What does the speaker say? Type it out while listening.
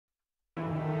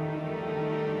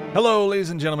Hello,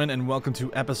 ladies and gentlemen, and welcome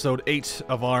to episode 8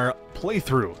 of our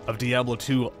playthrough of Diablo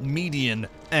II Median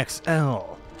XL.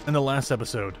 In the last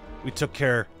episode, we took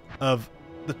care of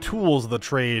the tools of the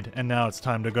trade, and now it's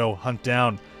time to go hunt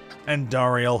down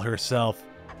Andariel herself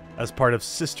as part of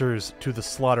Sisters to the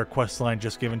Slaughter questline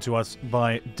just given to us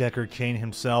by Decker Kane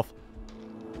himself.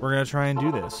 We're going to try and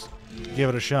do this. Give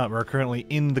it a shot. We're currently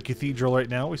in the cathedral right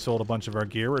now. We sold a bunch of our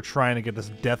gear. We're trying to get this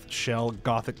death shell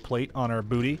gothic plate on our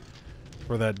booty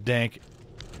for that dank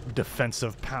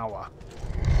defensive power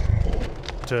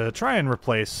to try and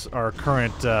replace our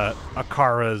current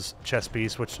Akara's chest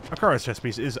piece, which Akara's chest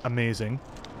piece is amazing.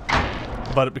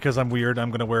 But because I'm weird, I'm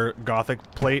gonna wear gothic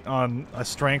plate on a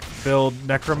strength build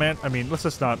necromant. I mean,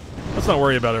 let's not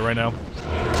worry about it right now.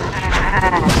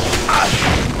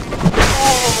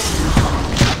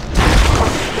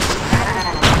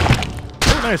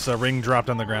 Very nice, a ring dropped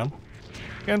on the ground.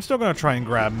 Yeah, I'm still going to try and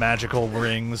grab magical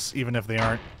rings, even if they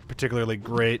aren't particularly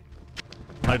great.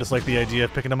 I just like the idea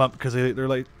of picking them up because they're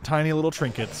like tiny little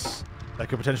trinkets that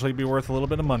could potentially be worth a little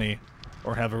bit of money,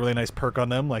 or have a really nice perk on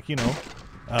them, like, you know,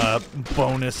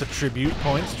 bonus attribute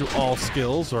points to all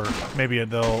skills, or maybe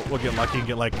we'll get lucky and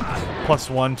get like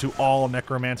 +1 to all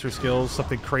necromancer skills,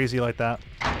 something crazy like that.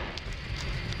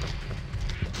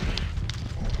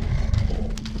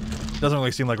 Doesn't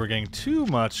really seem like we're getting too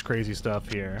much crazy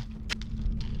stuff here.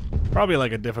 Probably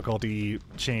like a difficulty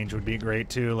change would be great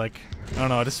too. Like, I don't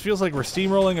know, it just feels like we're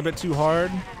steamrolling a bit too hard.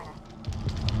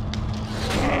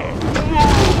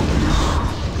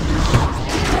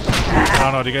 I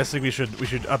don't know, do you guys think we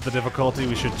should up the difficulty?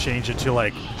 We should change it to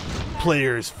like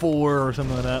players 4 or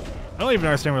something like that. I don't even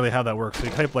understand really how that works. So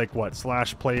you type like what,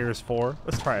 /players4?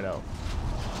 Let's try it out.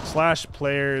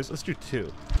 /players, let's do 2.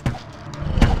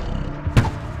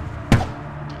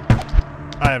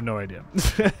 I have no idea.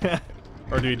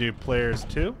 Or do you do players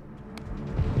 2?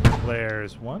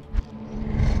 Players 1?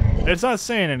 It's not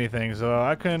saying anything, so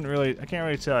I can't really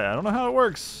tell you. I don't know how it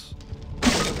works.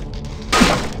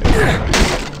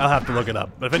 I'll have to look it up.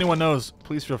 But if anyone knows,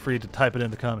 please feel free to type it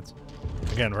in the comments.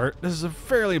 Again, this is a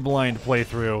fairly blind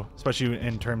playthrough, especially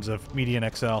in terms of Median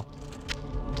XL.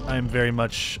 I am very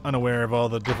much unaware of all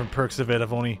the different perks of it.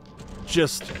 I've only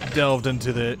just delved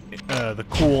into the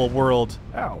cool world.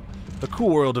 Ow. The cool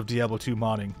world of Diablo II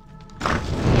modding.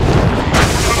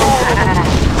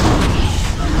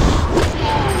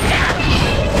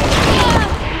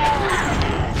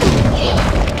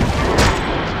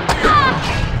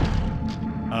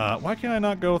 Why can I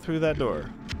not go through that door?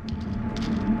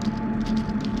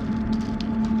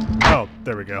 Oh,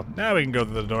 there we go. Now we can go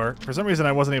through the door. For some reason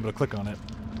I wasn't able to click on it.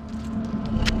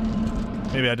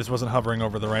 Maybe I just wasn't hovering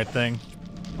over the right thing.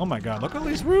 Oh my god, look at all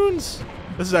these runes!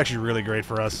 This is actually really great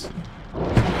for us.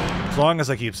 As long as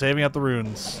I keep saving up the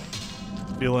runes.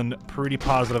 Feeling pretty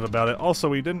positive about it. Also,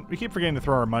 we keep forgetting to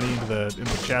throw our money into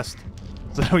the chest.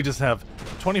 So now we just have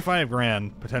 25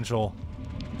 grand potential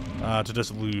to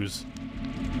just lose.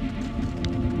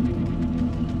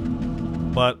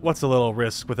 But what's a little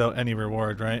risk without any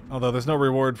reward, right? Although there's no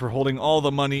reward for holding all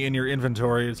the money in your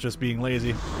inventory, it's just being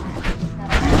lazy.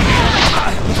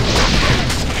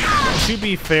 To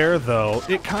be fair, though,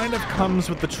 it kind of comes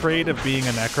with the trade of being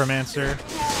a necromancer.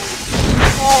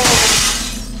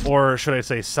 Or should I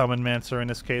say summonmancer in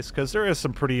this case, because there is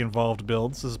some pretty involved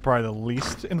builds. This is probably the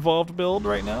least involved build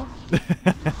right now.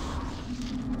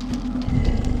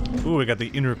 Ooh, we got the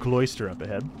inner cloister up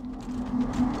ahead.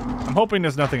 I'm hoping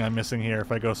there's nothing I'm missing here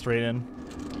if I go straight in.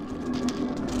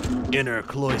 Inner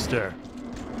cloister.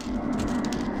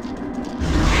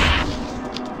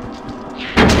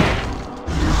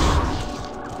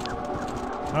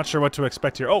 Not sure what to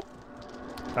expect here. Oh!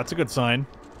 That's a good sign.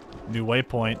 New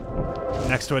waypoint.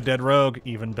 Next to a dead rogue,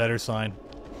 even better sign.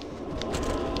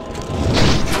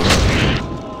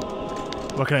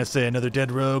 What can I say? Another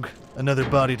dead rogue, another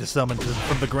body to summon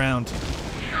from the ground.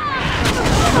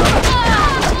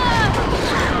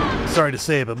 Sorry to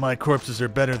say, but my corpses are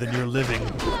better than your living.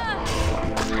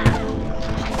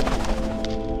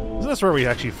 Isn't this where we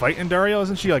actually fight Andariel?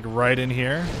 Isn't she like right in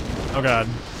here? Oh god.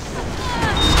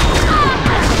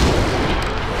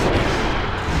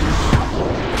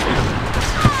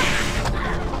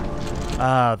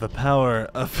 Ah, the power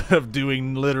of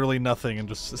doing literally nothing and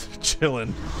just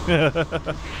chilling.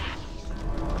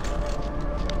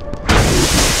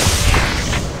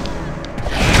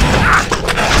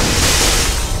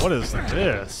 What is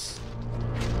this?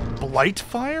 Blight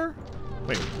fire?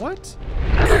 Wait, what?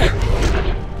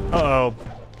 Uh-oh.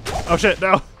 Oh shit,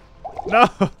 no! No!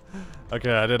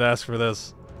 Okay, I did ask for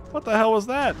this. What the hell was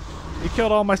that? You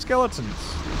killed all my skeletons.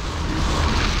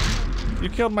 You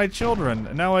killed my children,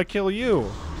 and now I kill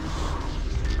you.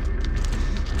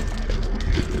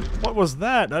 What was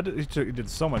that? He did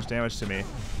so much damage to me.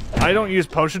 I don't use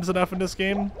potions enough in this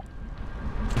game.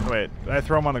 Wait, did I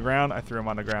throw them on the ground? I threw them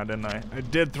on the ground, didn't I? I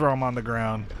did throw them on the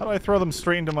ground. How do I throw them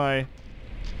straight into my...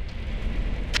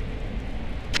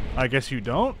 I guess you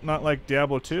don't? Not like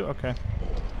Diablo 2? Okay.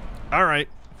 Alright,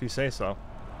 if you say so.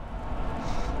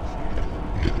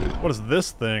 What is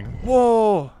this thing?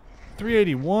 Whoa!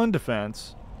 381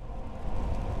 defense.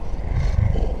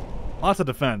 Lots of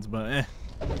defense, but eh.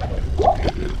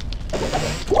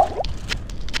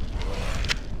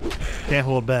 Can't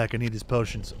hold back. I need these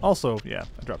potions. Also, yeah,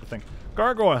 I dropped a thing.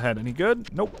 Gargoyle head. Any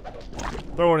good? Nope.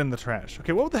 Throw it in the trash.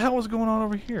 Okay, what the hell was going on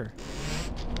over here?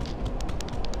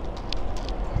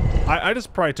 I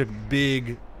just probably took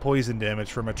big poison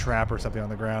damage from a trap or something on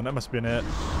the ground. That must have been it.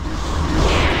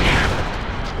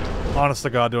 Honest to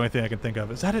God, the only thing I can think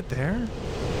of. Is that it there?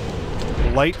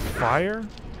 Light fire?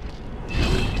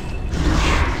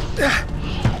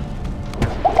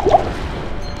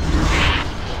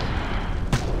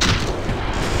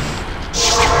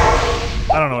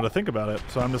 I don't know what to think about it,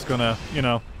 so I'm just gonna, you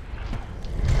know,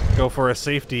 go for a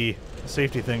safety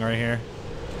thing right here.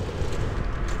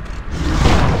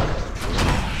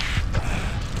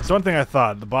 So one thing I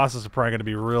thought, the bosses are probably gonna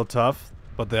be real tough,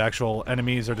 but the actual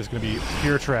enemies are just gonna be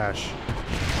pure trash.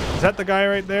 Is that the guy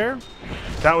right there?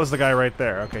 That was the guy right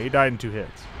there. Okay, he died in 2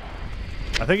 hits.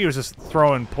 I think he was just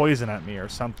throwing poison at me or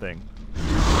something.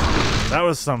 That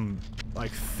was some,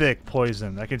 like, thick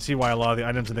poison. I can see why a lot of the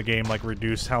items in the game, like,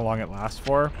 reduce how long it lasts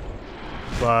for.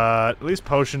 But at least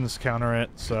potions counter it,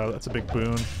 so that's a big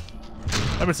boon.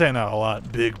 I've been saying that a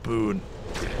lot. Big boon.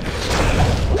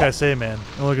 What can I say, man?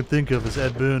 All I can think of is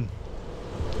Ed Boon.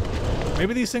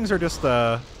 Maybe these things are just,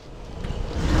 I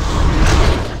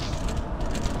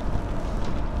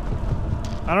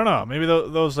don't know. Maybe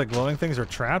those like glowing things are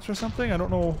traps or something? I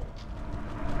don't know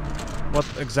what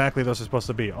exactly those are supposed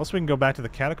to be. Also, we can go back to the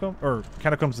catacomb, or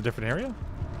catacombs a different area?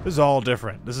 This is all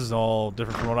different. This is all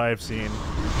different from what I've seen.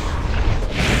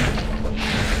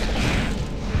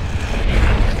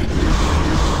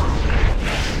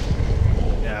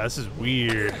 Yeah, this is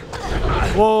weird.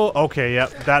 Whoa, okay,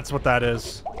 yep, that's what that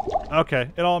is. Okay,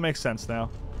 it all makes sense now.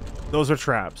 Those are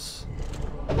traps.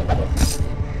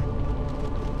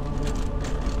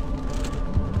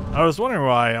 I was wondering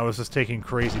why I was just taking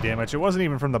crazy damage. It wasn't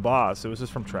even from the boss, it was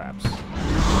just from traps.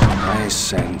 I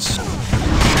sense.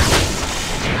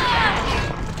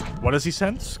 What does he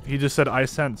sense? He just said, I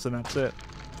sense, and that's it.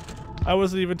 I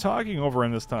wasn't even talking over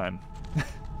him this time.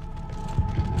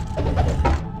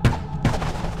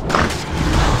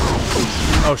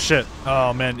 Oh shit.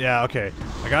 Oh man, yeah, okay.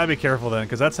 I gotta be careful then,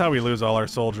 because that's how we lose all our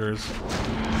soldiers.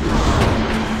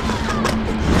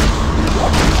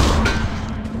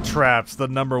 Traps, the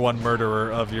 #1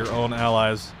 murderer of your own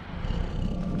allies.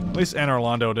 At least Anne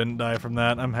Orlando didn't die from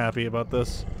that. I'm happy about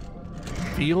this.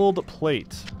 Field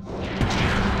plate.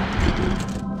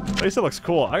 At least it looks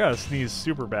cool. I gotta sneeze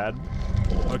super bad.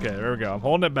 Okay, there we go. I'm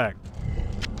holding it back.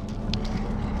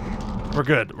 We're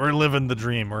good. We're living the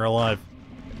dream. We're alive.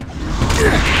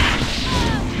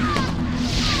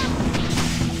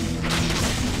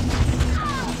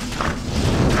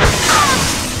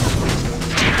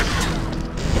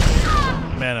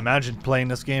 Man, imagine playing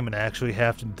this game and actually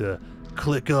having to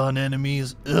click on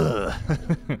enemies. Ugh.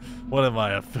 What am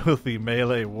I, a filthy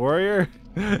melee warrior?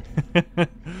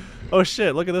 Oh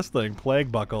shit, look at this thing.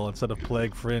 Plague Buckle instead of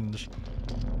Plague Fringe.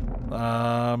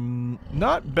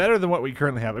 Not better than what we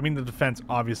currently have. I mean, the defense,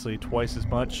 obviously, twice as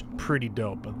much. Pretty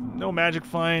dope. But no magic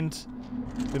find.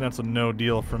 I think that's a no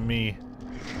deal from me.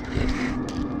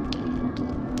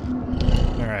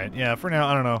 Alright, yeah, for now,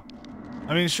 I don't know.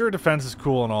 I mean, sure, defense is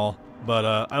cool and all. But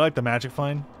I like the magic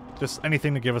find. Just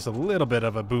anything to give us a little bit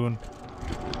of a boon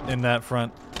in that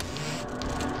front.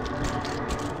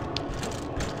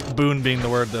 Boon being the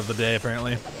word of the day,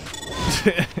 apparently.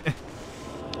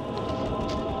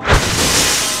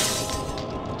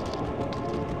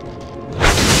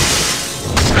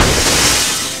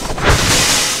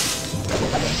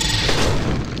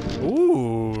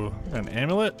 Ooh, an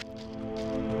amulet?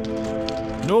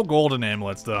 No golden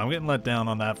amulets, though. I'm getting let down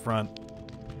on that front.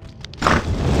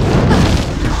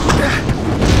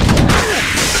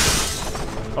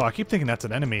 Oh, I keep thinking that's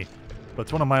an enemy, but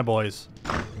it's one of my boys.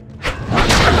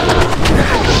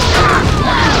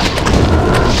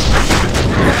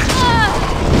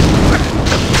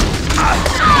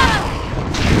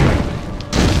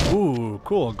 Ooh,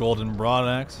 cool. Golden broad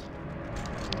axe.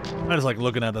 I just like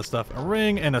looking at this stuff. A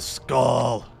ring and a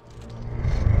skull.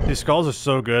 These skulls are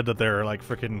so good that they're like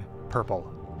freaking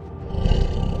purple.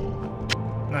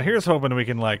 Now here's hoping we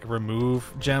can like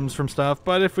remove gems from stuff,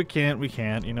 but if we can't, we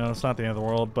can't. You know, it's not the end of the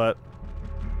world, but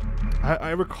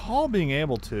I recall being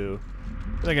able to.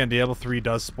 But again, Diablo 3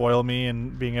 does spoil me,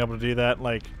 and being able to do that,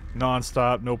 like,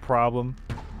 non-stop, no problem.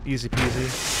 Easy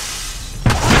peasy.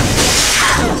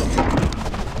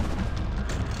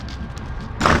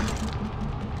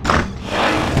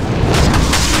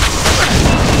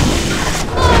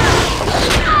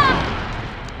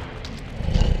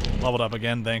 Leveled up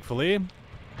again, thankfully.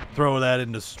 Throw that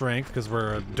into strength, because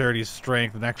we're a dirty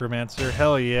strength necromancer.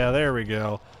 Hell yeah, there we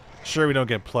go. Sure, we don't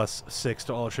get +6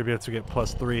 to all attributes, we get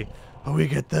 +3. But we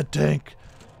get the tank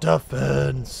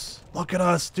defense. Look at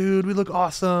us, dude. We look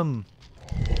awesome.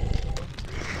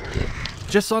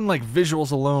 Just on, like,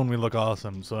 visuals alone, we look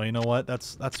awesome. So, you know what?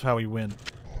 That's how we win.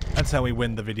 That's how we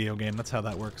win the video game. That's how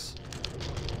that works.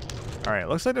 Alright,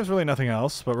 looks like there's really nothing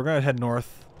else, but we're going to head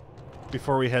north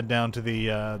before we head down to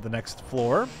the next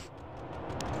floor.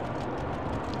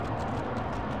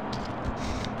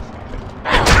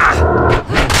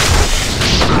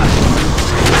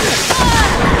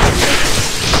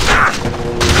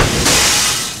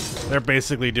 They're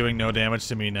basically doing no damage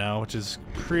to me now, which is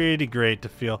pretty great to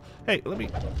feel. Hey, let me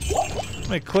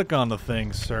click on the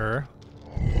thing, sir.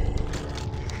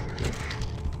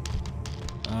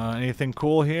 Anything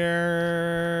cool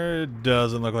here?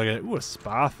 Doesn't look like it. Ooh, a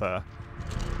Spatha.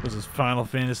 This is Final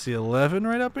Fantasy XI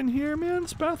right up in here, man.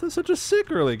 Spatha's such a sick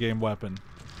early game weapon.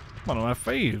 One of my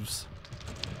faves.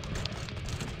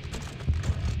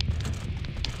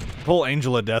 The whole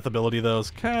Angel of Death ability, though, is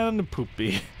kind of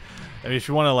poopy. I mean, if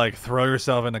you want to, like, throw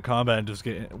yourself into combat and just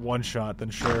get one shot, then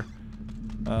sure.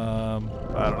 I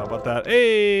don't know about that.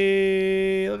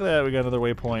 Hey! Look at that, we got another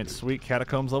waypoint. Sweet,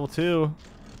 Catacombs level 2.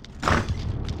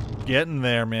 Getting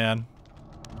there, man.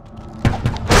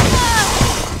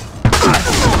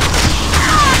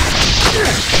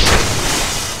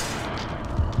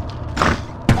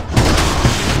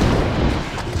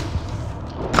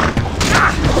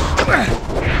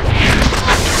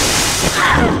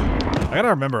 I gotta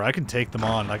remember, I can take them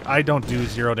on. Like, I don't do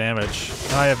 0 damage.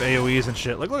 And I have AoEs and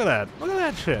shit. Like, look at that. Look at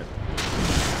that shit.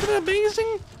 Isn't that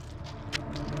amazing?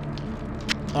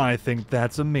 I think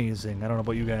that's amazing. I don't know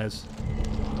about you guys.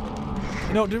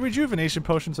 You know, do rejuvenation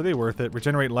potions, are they worth it?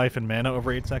 Regenerate life and mana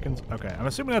over 8 seconds? Okay, I'm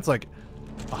assuming that's like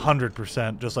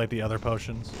 100%, just like the other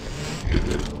potions.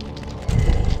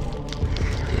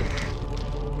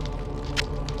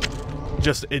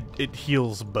 Just, it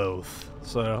heals both.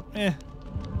 So, eh.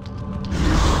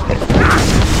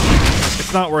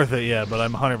 It's not worth it yet, but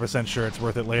I'm 100% sure it's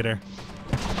worth it later.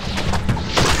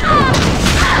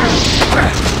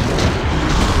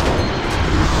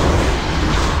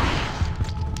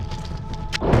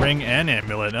 Ring and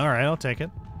amulet. Alright, I'll take it.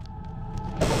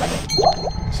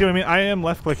 See what I mean? I am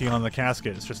left-clicking on the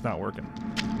casket. It's just not working.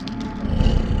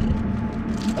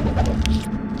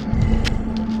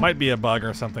 Might be a bug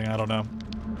or something. I don't know.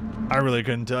 I really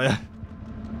couldn't tell you.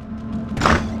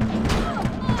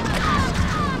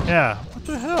 Yeah. What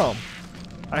the hell?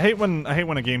 I hate when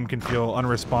a game can feel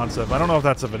unresponsive. I don't know if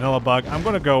that's a vanilla bug. I'm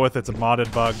gonna go with it's a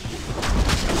modded bug.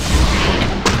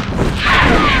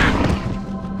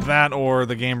 That, or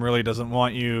the game really doesn't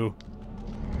want you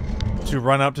to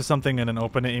run up to something and then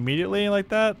open it immediately like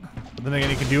that. But then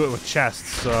again, you can do it with chests,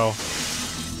 so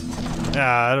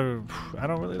yeah,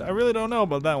 I really don't know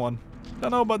about that one.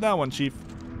 Don't know about that one, Chief.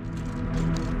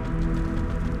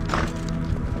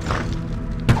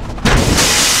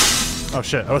 Oh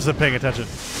shit, I wasn't paying attention. I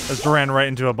just ran right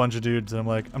into a bunch of dudes, and I'm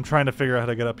like, I'm trying to figure out how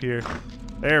to get up here.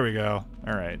 There we go.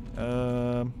 Alright.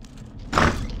 Well,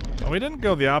 we didn't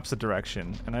go the opposite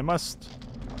direction, and I must...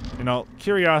 You know,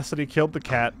 curiosity killed the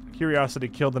cat, curiosity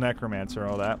killed the necromancer,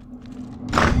 all that.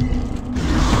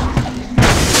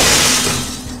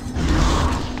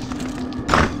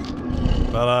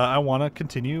 But I want to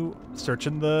continue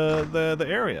searching the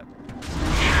area.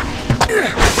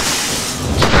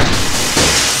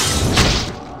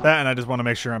 That, and I just want to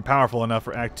make sure I'm powerful enough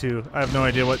for Act 2. I have no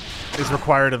idea what is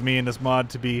required of me in this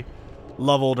mod to be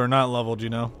leveled or not leveled, you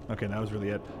know? Okay, that was really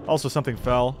it. Also, something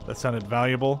fell. That sounded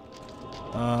valuable.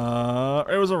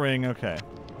 It was a ring, okay.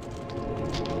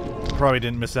 Probably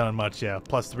didn't miss out on much, yeah.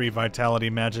 +3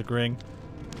 vitality magic ring.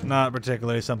 Not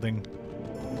particularly something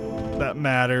that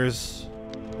matters.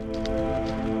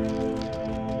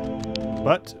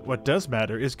 But what does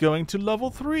matter is going to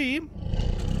level 3.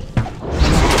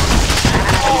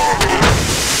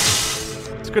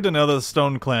 It's good to know that the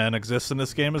Stone Clan exists in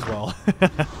this game as well.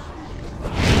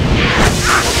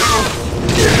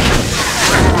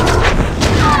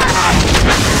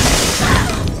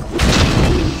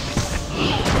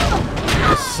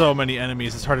 There's so many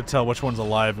enemies, it's hard to tell which one's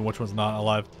alive and which one's not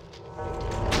alive.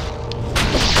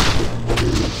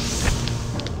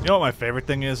 You know what my favorite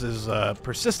thing is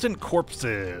persistent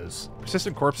corpses.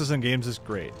 Persistent corpses in games is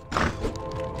great.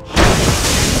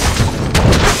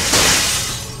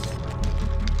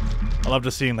 I love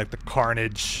just seeing like the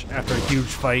carnage after a huge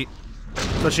fight,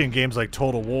 especially in games like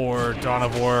Total War, Dawn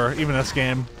of War, even this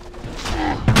game.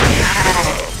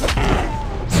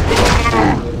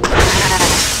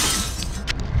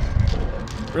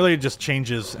 Really just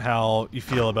changes how you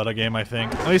feel about a game, I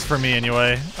think. At least for me,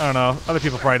 anyway. I don't know. Other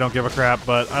people probably don't give a crap,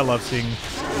 but I love seeing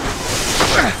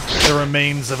the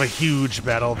remains of a huge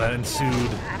battle that ensued.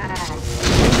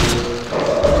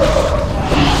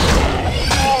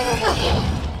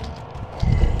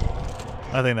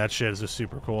 I think that shit is just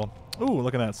super cool. Ooh,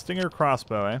 look at that. Stinger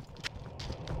crossbow, eh?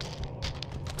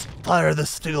 Fire the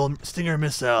Stinger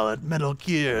missile at Metal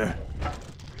Gear.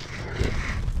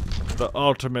 The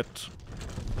ultimate.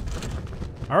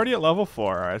 Already at level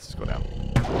 4. Alright, let's just go down.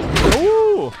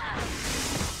 Ooh!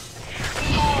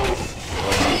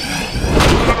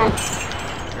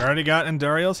 We already got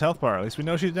Andariel's health bar. At least we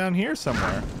know she's down here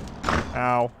somewhere.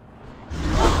 Ow.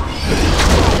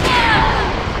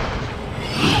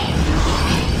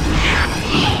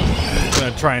 I'm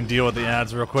gonna try and deal with the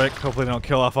ads real quick. Hopefully they don't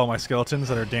kill off all my skeletons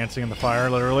that are dancing in the fire,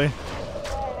 literally.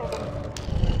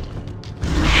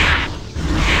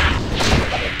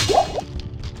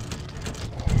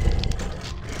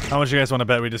 How much you guys want to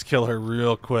bet we just kill her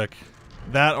real quick?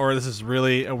 That, or this is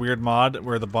really a weird mod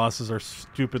where the bosses are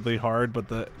stupidly hard, but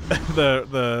the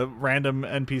the random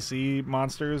NPC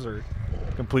monsters are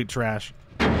complete trash.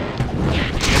 We're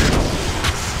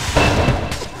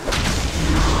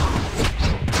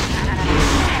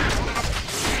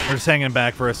just hanging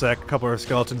back for a sec. A couple of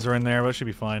skeletons are in there, but it should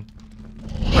be fine.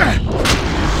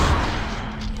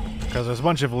 Because there's a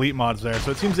bunch of elite mobs there,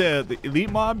 so it seems that the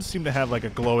elite mobs seem to have like a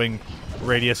glowing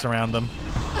radius around them.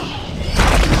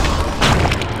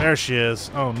 There she is.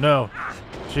 Oh no,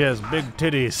 she has big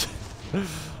titties.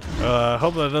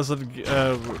 Hope that doesn't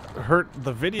hurt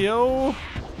the video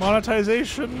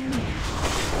monetization.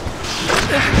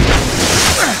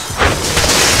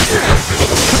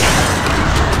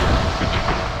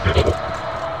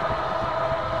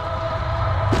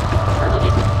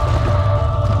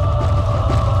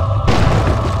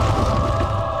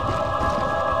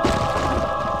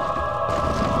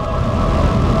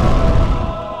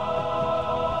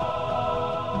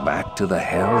 Back to the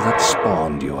hell that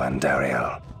spawned you,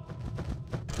 Andariel.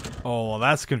 Oh, well,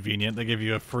 that's convenient. They give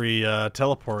you a free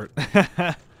teleport.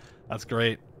 That's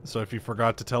great. So if you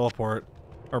forgot to teleport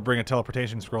or bring a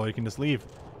teleportation scroll, you can just leave.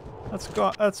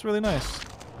 That's really nice.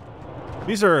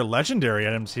 These are legendary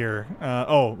items here.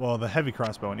 Oh, well, the heavy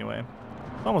crossbow anyway.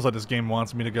 It's almost like this game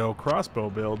wants me to go crossbow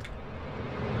build.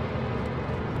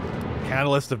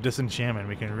 Catalyst of Disenchantment.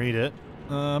 We can read it.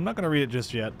 I'm not going to read it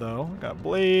just yet, though. We got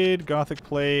Blade, Gothic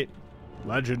Plate,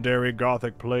 Legendary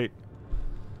Gothic Plate.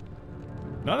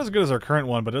 Not as good as our current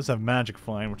one, but it does have Magic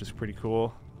Flying, which is pretty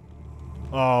cool.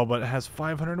 Oh, but it has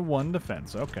 501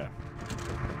 defense. Okay.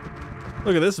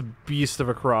 Look at this beast of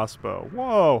a crossbow.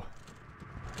 Whoa.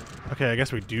 Okay, I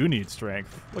guess we do need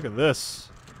strength. Look at this.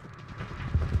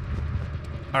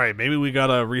 Alright, maybe we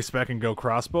gotta respec and go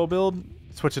crossbow build.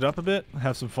 Switch it up a bit.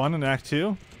 Have some fun in Act 2.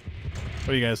 What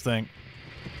do you guys think?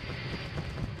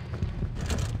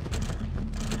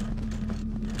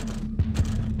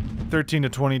 $13 to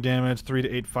 $20 damage, 3 to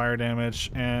 8 fire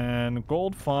damage, and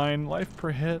gold fine, life per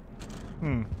hit.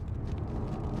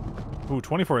 Ooh,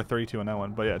 24 to 32 on that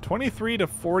one, but yeah, 23 to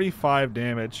 45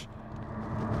 damage.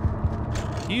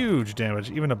 Huge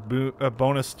damage, even a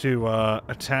bonus to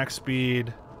attack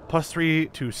speed,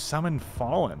 +3 to summon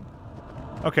fallen.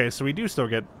 Okay, so we do still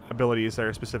get abilities that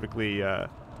are specifically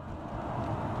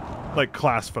like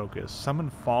class focus. Summon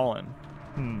fallen.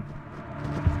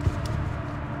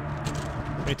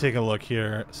 Let me take a look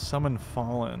here. Summon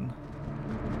fallen.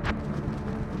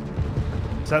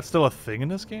 Is that still a thing in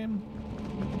this game?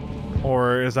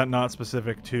 Or is that not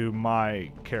specific to my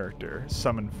character?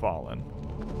 Summon fallen.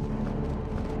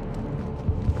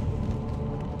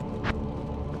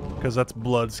 Because that's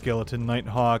Blood Skeleton,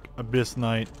 Nighthawk, Abyss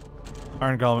Knight,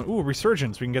 Iron Golem. Ooh,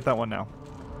 Resurgence. We can get that one now.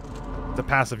 It's a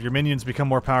passive. Your minions become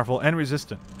more powerful and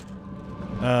resistant.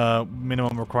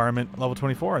 Minimum requirement, level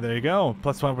 24. There you go.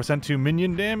 Plus 20% to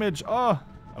minion damage. Oh,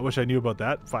 I wish I knew about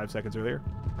that 5 seconds earlier.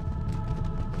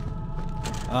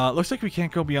 Looks like we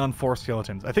can't go beyond 4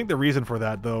 skeletons. I think the reason for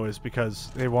that, though, is because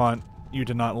they want you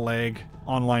to not lag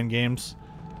online games.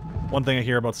 One thing I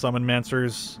hear about summon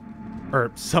necromancers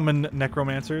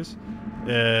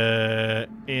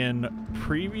in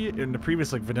the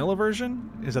previous like vanilla version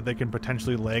is that they can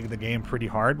potentially lag the game pretty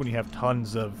hard when you have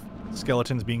tons of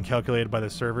skeletons being calculated by the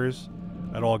servers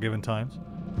at all given times.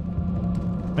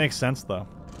 Makes sense, though.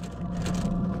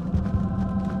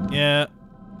 Yeah.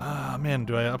 Ah, man,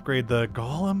 do I upgrade the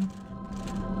golem?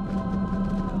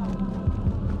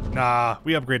 Nah,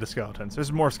 we upgrade the skeletons.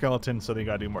 There's more skeletons, so they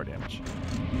gotta do more damage.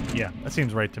 Yeah, that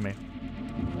seems right to me.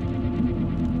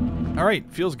 Alright,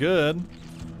 feels good.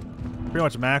 Pretty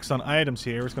much maxed on items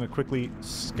here. We're just gonna quickly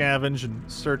scavenge and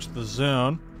search the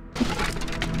zone.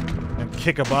 And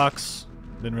kick a box.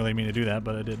 Didn't really mean to do that,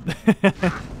 but I did.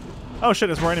 Oh shit,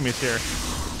 there's more enemies here.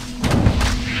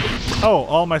 Oh,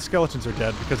 all my skeletons are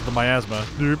dead because of the miasma.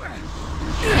 Doop.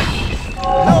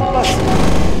 Help us!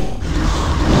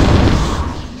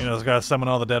 You know, it's gotta summon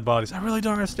all the dead bodies. I really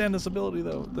don't understand this ability,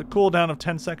 though. The cooldown of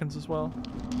 10 seconds as well.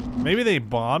 Maybe they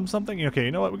bombed something? Okay,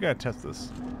 you know what? We gotta test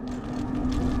this.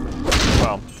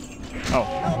 Well. Oh.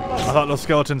 I thought those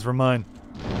skeletons were mine.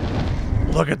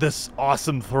 Look at this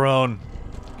awesome throne.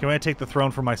 Can I take the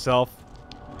throne for myself?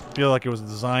 I feel like it was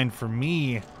designed for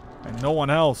me and no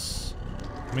one else.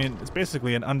 I mean, it's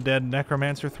basically an undead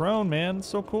necromancer throne, man. It's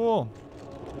so cool.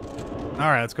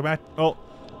 Alright, let's go back. Oh,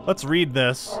 let's read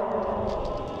this.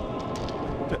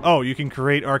 Oh, you can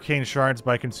create arcane shards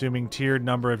by consuming tiered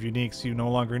number of uniques you no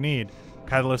longer need.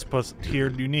 Catalyst plus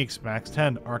tiered uniques, max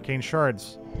 10. Arcane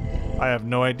shards. I have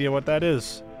no idea what that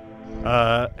is.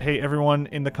 Hey, everyone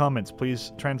in the comments,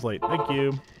 please translate. Thank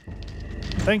you.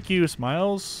 Thank you,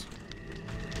 Smiles.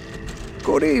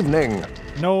 Good evening.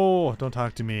 No, don't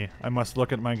talk to me. I must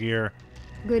look at my gear.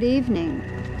 Good evening.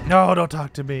 No, don't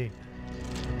talk to me.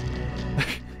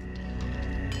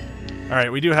 Alright,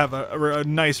 we do have a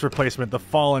nice replacement. The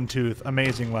Fallen Tooth.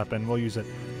 Amazing weapon. We'll use it.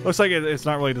 Looks like it's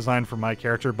not really designed for my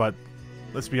character, but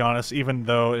let's be honest, even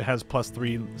though it has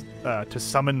 +3 to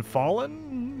summon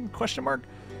Fallen? Question mark?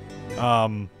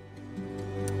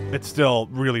 It's still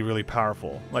really, really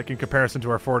powerful. Like, in comparison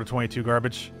to our 4 to 22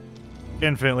 garbage,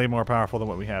 infinitely more powerful than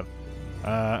what we have.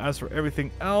 As for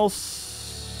everything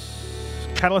else...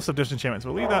 Catalyst of Disenchantments.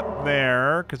 We'll leave that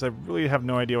there, because I really have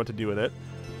no idea what to do with it.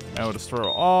 I will just throw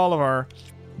all of our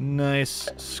nice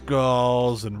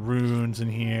skulls and runes in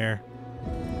here.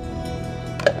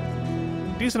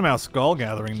 Decent amount of skull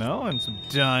gathering, though, and some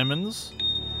diamonds.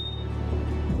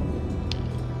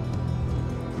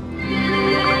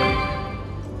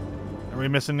 Are we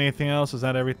missing anything else? Is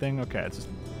that everything? Okay, let's just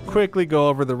quickly go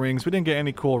over the rings. We didn't get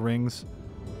any cool rings,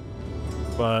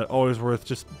 but always worth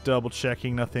just double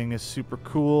checking. Nothing is super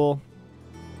cool.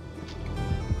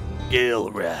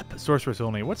 Gale wrap. Sorceress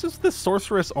only. What's this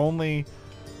sorceress only,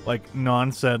 like,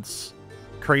 nonsense,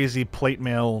 crazy plate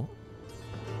mail,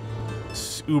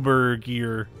 uber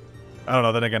gear? I don't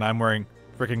know. Then again, I'm wearing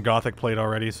freaking gothic plate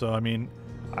already, so I mean,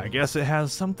 I guess it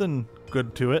has something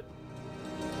good to it.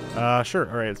 Sure.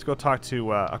 All right, let's go talk to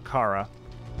Akara.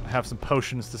 I have some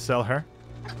potions to sell her.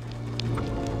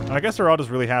 I guess we're all just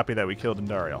really happy that we killed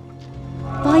Andariel.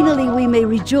 Finally, we may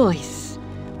rejoice.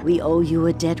 We owe you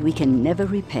a debt we can never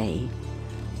repay.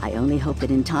 I only hope that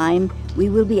in time, we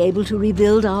will be able to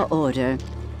rebuild our order.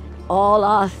 All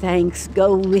our thanks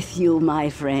go with you, my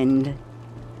friend.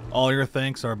 All your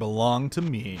thanks are belong to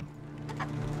me.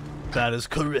 That is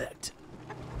correct.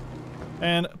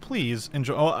 And please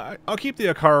enjoy... Oh, I'll keep the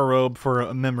Akara robe for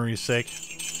a memory's sake.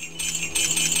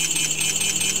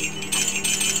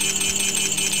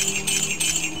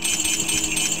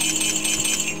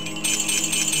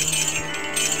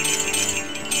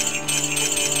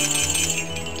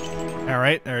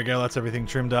 Alright, there we go. That's everything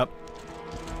trimmed up.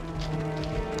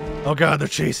 Oh god, they're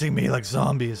chasing me like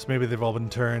zombies. Maybe they've all been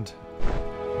turned.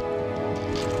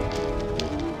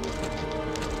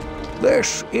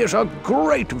 This is a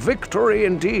great victory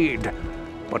indeed,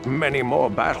 but many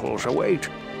more battles await.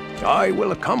 I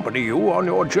will accompany you on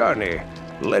your journey,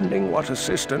 lending what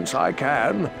assistance I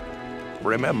can.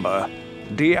 Remember,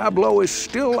 Diablo is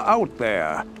still out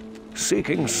there,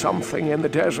 seeking something in the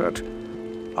desert.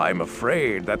 I'm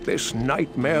afraid that this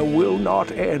nightmare will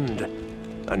not end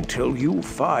until you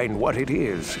find what it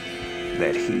is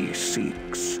that he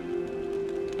seeks.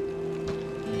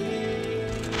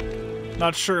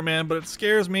 Not sure, man, but it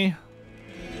scares me.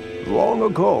 Long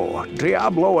ago,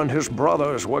 Diablo and his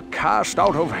brothers were cast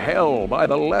out of hell by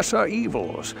the lesser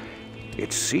evils.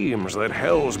 It seems that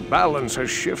hell's balance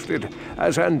has shifted,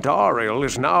 as Andariel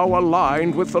is now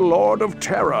aligned with the Lord of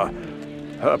Terror.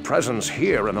 Her presence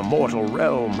here in the mortal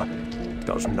realm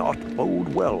does not bode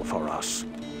well for us.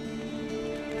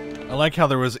 I like how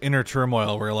there was inner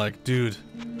turmoil where, like, dude,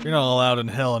 you're not allowed in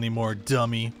hell anymore,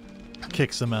 dummy.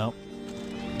 Kicks him out.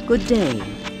 Good day.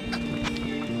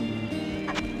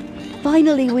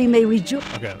 Finally, we may rejoice.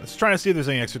 Okay, let's try to see if there's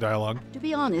any extra dialogue. To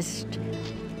be honest,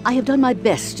 I have done my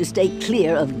best to stay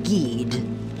clear of Geed.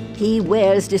 He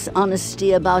wears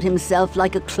dishonesty about himself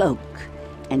like a cloak.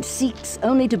 and seeks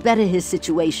only to better his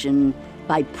situation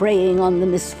by preying on the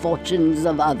misfortunes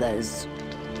of others.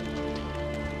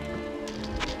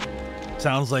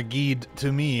 Sounds like Geed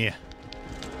to me.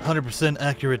 100%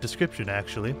 accurate description,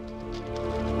 actually.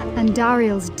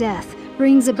 Andariel's death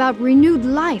brings about renewed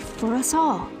life for us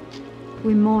all.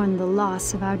 We mourn the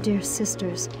loss of our dear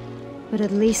sisters, but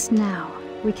at least now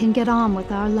we can get on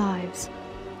with our lives.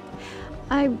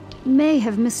 I may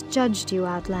have misjudged you,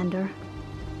 Outlander.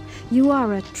 You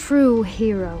are a true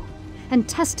hero, and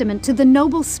testament to the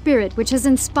noble spirit which has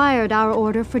inspired our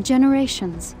order for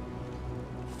generations.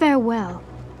 Farewell,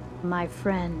 my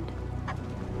friend.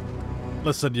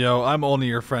 Listen, yo, I'm only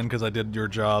your friend because I did your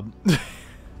job.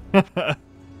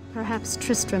 Perhaps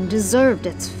Tristram deserved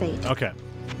its fate. Okay.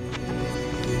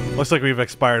 Looks like we've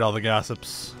expired all the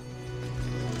gossips.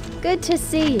 Good to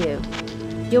see you.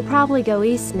 You'll probably go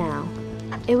east now.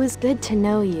 It was good to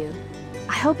know you.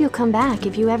 I hope you'll come back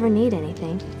if you ever need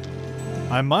anything.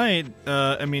 I might,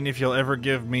 I mean, if you'll ever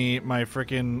give me my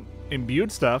frickin'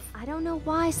 imbued stuff. I don't know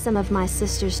why some of my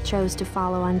sisters chose to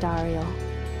follow Andariel.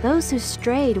 Those who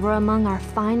strayed were among our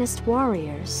finest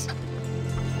warriors.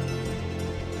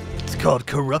 It's called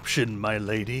corruption, my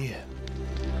lady.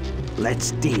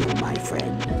 Let's deal, my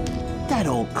friend. That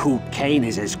old coot Kane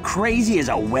is as crazy as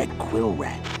a wet quill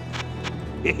rat.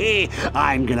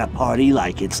 I'm gonna party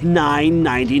like it's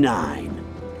 $9.99.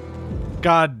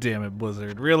 God damn it,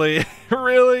 Blizzard. Really?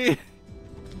 Really?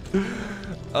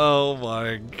 Oh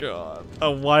my god. A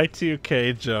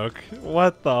Y2K joke.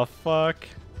 What the fuck?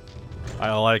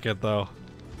 I like it though.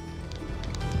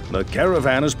 The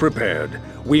caravan is prepared.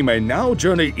 We may now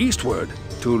journey eastward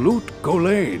to loot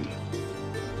Golain.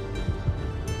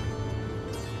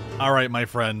 Alright, my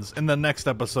friends. In the next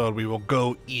episode, we will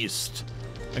go east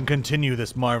and continue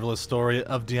this marvelous story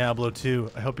of Diablo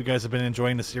 2. I hope you guys have been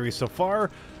enjoying the series so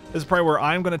far. This is probably where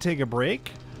I'm going to take a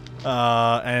break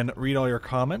and read all your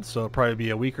comments. So it'll probably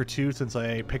be a week or two since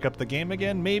I pick up the game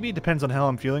again. Maybe. Depends on how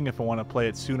I'm feeling, if I want to play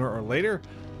it sooner or later.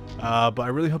 But I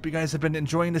really hope you guys have been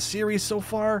enjoying the series so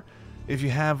far. If you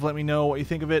have, let me know what you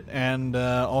think of it. And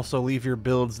also leave your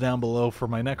builds down below for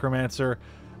my Necromancer.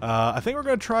 I think we're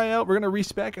going to try out, we're going to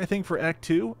respec, I think, for Act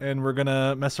 2. And we're going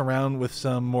to mess around with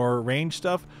some more range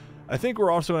stuff. I think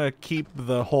we're also going to keep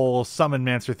the whole Summon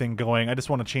Mancer thing going. I just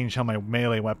want to change how my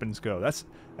melee weapons go. That's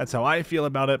how I feel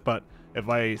about it, but if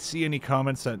I see any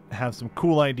comments that have some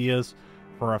cool ideas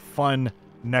for a fun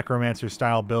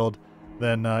Necromancer-style build,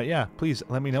 then yeah, please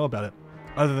let me know about it.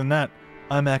 Other than that,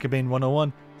 I'm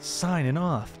Acabane101, signing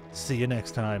off. See you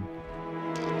next time.